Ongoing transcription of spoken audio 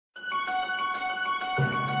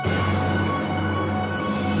In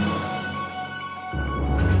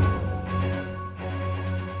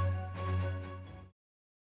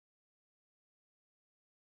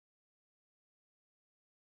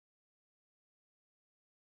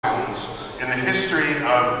the history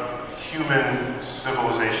of human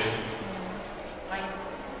civilization.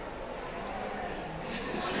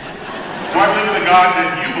 Do I believe in the God that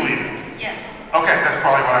you believe in? Yes. Okay, that's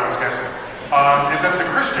probably what I was guessing. Is that the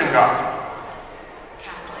Christian God?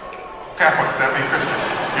 Catholic. Catholic, that'd be Christian.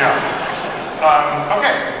 Yeah.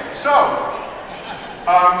 Okay, so,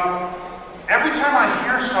 every time I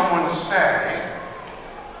hear someone say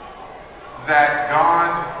that God,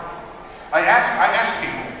 I ask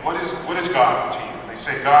people, what is God to you? They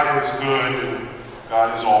say God is good and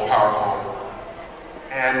God is all powerful.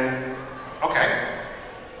 And, okay.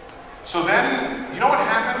 So then, you know what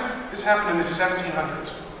happened? This happened in the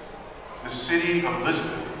 1700s. The city of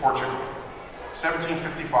Lisbon, Portugal.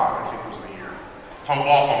 1755, I think was the year. If I'm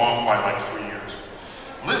off by like 3 years.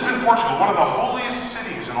 Lisbon, Portugal, one of the holiest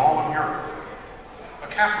cities in all of Europe. A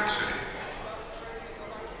Catholic city.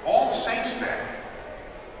 All Saints' Day,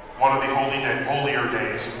 one of the holier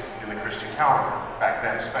days in the Christian calendar, back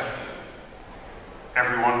then especially.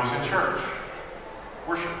 Everyone was in church,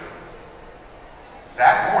 worshiping.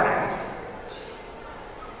 That morning,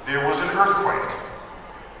 there was an earthquake.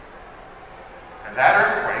 And that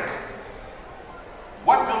earthquake,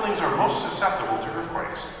 what buildings are most susceptible to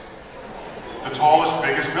earthquakes? The tallest,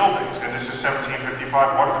 biggest buildings. And this is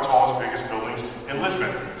 1755. What are the tallest, biggest buildings in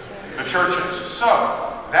Lisbon? The churches. So,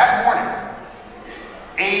 that morning,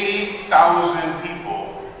 80,000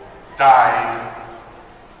 people died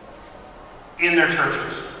in their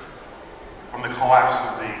churches from the collapse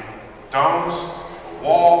of the domes, the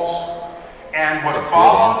walls, and what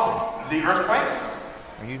followed the earthquake?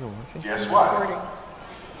 Are you watching? Guess what?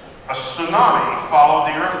 A tsunami followed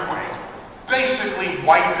the earthquake, basically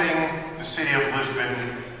wiping the city of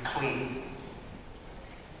Lisbon clean.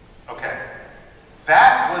 Okay.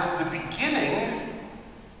 That was the beginning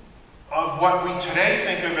of what we today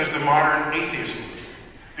think of as the modern atheism.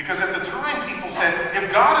 Because at the time people said,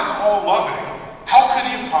 if God is all loving, how could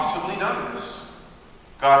he have possibly done this?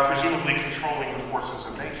 God presumably controlling the forces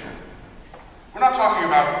of nature. We're not talking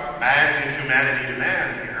about man's inhumanity to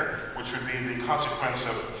man here, which would be the consequence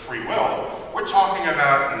of free will. We're talking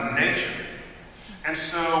about nature. And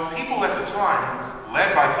so people at the time,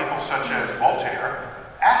 led by people such as Voltaire,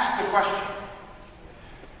 asked the question,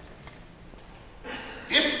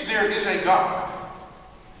 if there is a God,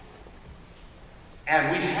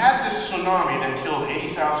 and we had this tsunami that killed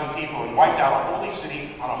 80,000 people and wiped out a holy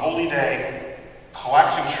city on a holy day,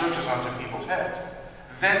 collapsing churches onto people's heads,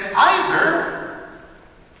 then either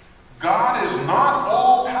God is not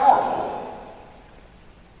all powerful,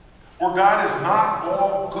 or God is not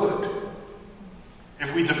all good.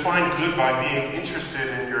 If we define good by being interested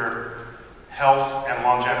in your health and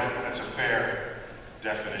longevity, that's a fair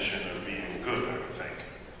definition of being good, I would think.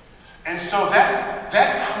 And so that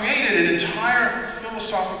created an entire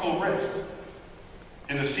philosophical rift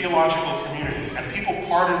in the theological community, and people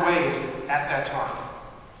parted ways at that time.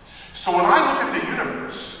 So when I look at the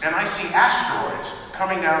universe and I see asteroids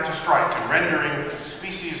coming down to strike and rendering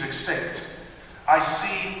species extinct, I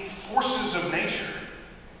see forces of nature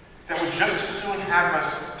that would just as soon have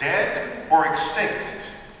us dead or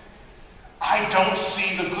extinct. I don't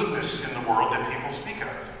see the goodness in the world that people speak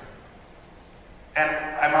of. And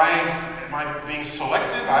am I being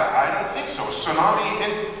selective? I don't think so. A tsunami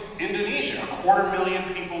hit Indonesia,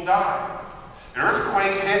 250,000 people died. An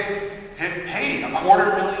earthquake hit Haiti,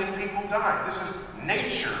 250,000 people died. This is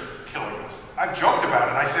nature killing us. I've joked about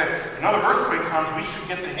it. I said, another earthquake comes, we should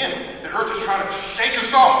get the hint. The earth is trying to shake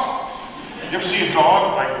us off. You ever see a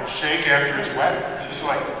dog like shake after it's wet? It's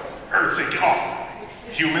like, earth, say, get off.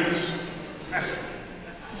 Humans, messy.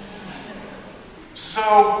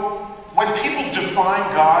 So, when people define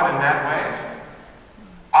God in that way,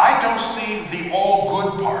 I don't see the all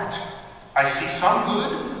good part. I see some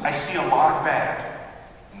good, I see a lot of bad.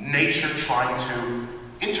 Nature trying to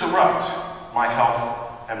interrupt my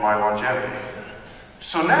health and my longevity.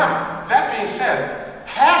 So now, that being said,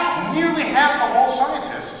 nearly half of all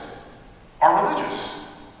scientists are religious.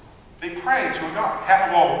 They pray to a God. Half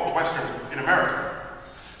of all Western in America.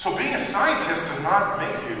 So being a scientist does not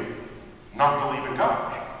make you not believe in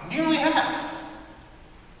God. Nearly half.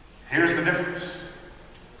 Here's the difference.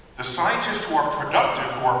 The scientists who are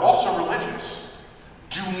productive, who are also religious,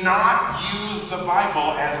 do not use the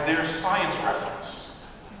Bible as their science reference.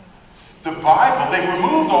 The Bible, they've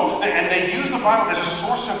removed and they use the Bible as a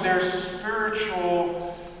source of their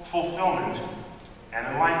spiritual fulfillment and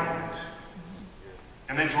enlightenment.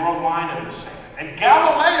 and they draw a line in the sand. And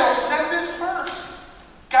Galileo said this first.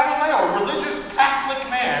 Galileo, a religious Catholic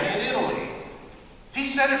man in Italy. He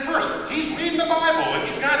said it first. He's reading the Bible, and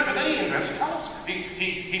he's got it, but then he invents a telescope.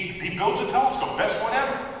 He builds a telescope, best one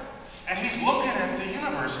ever. And he's looking at the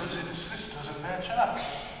universe, and he said, this doesn't match up.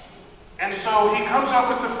 And so he comes up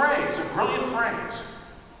with the phrase, a brilliant phrase,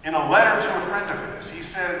 in a letter to a friend of his. He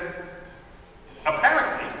said,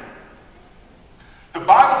 apparently, the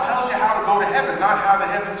Bible tells you how to go to heaven, not how the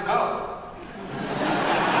heavens go.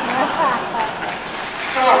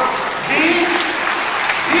 So he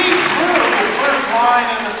drew the first line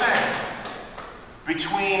in the sand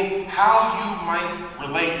between how you might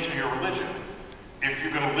relate to your religion if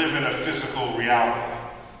you're going to live in a physical reality.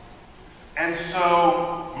 And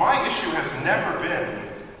so my issue has never been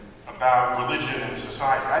about religion and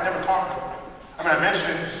society. I never talked about it. I mean, I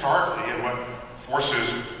mentioned it historically and what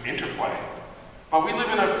forces interplay. But we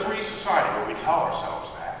live in a free society where we tell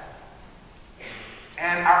ourselves that.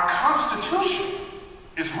 And our Constitution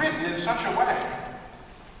is written in such a way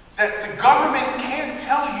that the government can't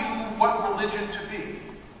tell you what religion to be.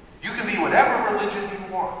 You can be whatever religion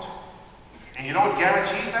you want. And you know what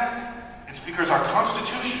guarantees that? It's because our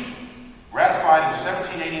Constitution, ratified in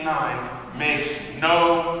 1789, makes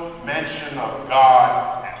no mention of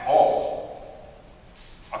God at all.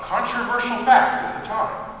 A controversial fact at the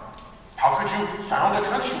time. How could you found a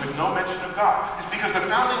country with no mention of God? It's because the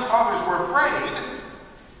founding fathers were afraid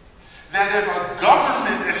that if a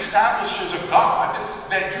government establishes a God,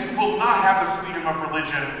 that you will not have the freedom of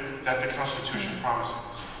religion that the Constitution promises.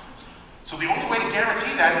 So the only way to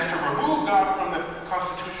guarantee that is to remove God from the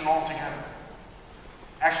Constitution altogether.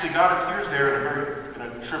 Actually, God appears there in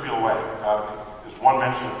a trivial way. There's one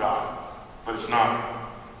mention of God, but it's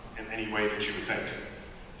not in any way that you would think.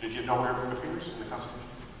 Did you know where it appears in the Constitution?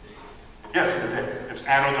 Yes, it did. It's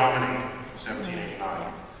Anno Domini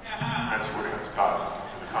 1789. That's where it's God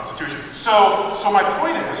in the Constitution. So my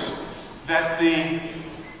point is that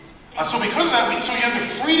so because of that, so you have the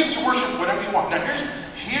freedom to worship whatever you want. Now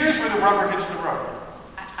here's where the rubber hits the road.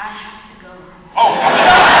 I have to go. Oh, okay.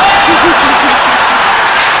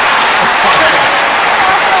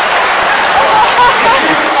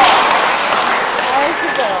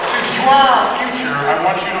 Since you are our future, I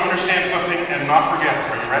want you to understand something and not forget it.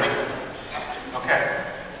 Are you ready? Okay.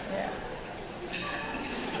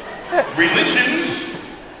 Religions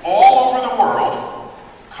all over the world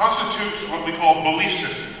constitute what we call belief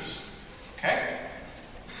systems. Okay?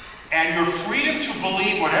 And your freedom to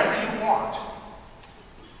believe whatever you want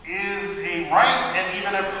is a right and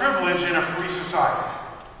even a privilege in a free society.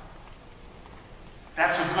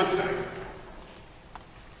 That's a good thing.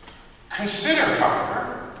 Consider,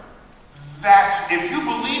 however, that if you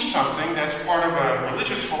believe something that's part of a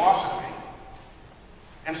religious philosophy,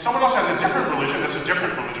 and someone else has a different religion that's a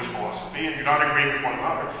different religious philosophy, and you're not agreeing with one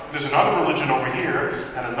another, and there's another religion over here,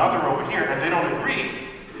 and another over here, and they don't agree,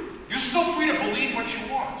 you're still free to believe what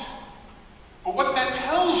you want. But what that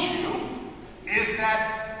tells you is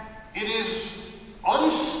that it is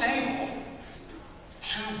unstable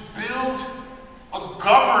to build a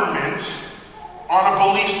government on a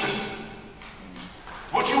belief system.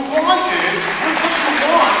 What you want is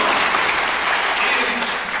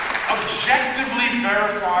objectively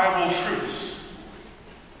verifiable truths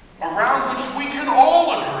around which we can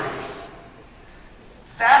all agree.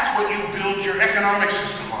 That's what you build your economic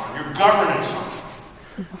system on, your governance on.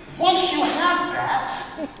 Once you have that,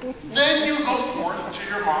 then you go forth to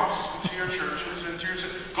your mosques, and to your churches, and to your...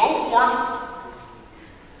 Go forth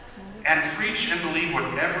and preach and believe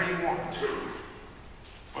whatever you want.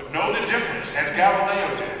 But know the difference, as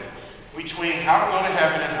Galileo did, between how to go to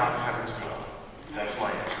heaven and how the heavens go. That's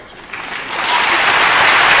my answer.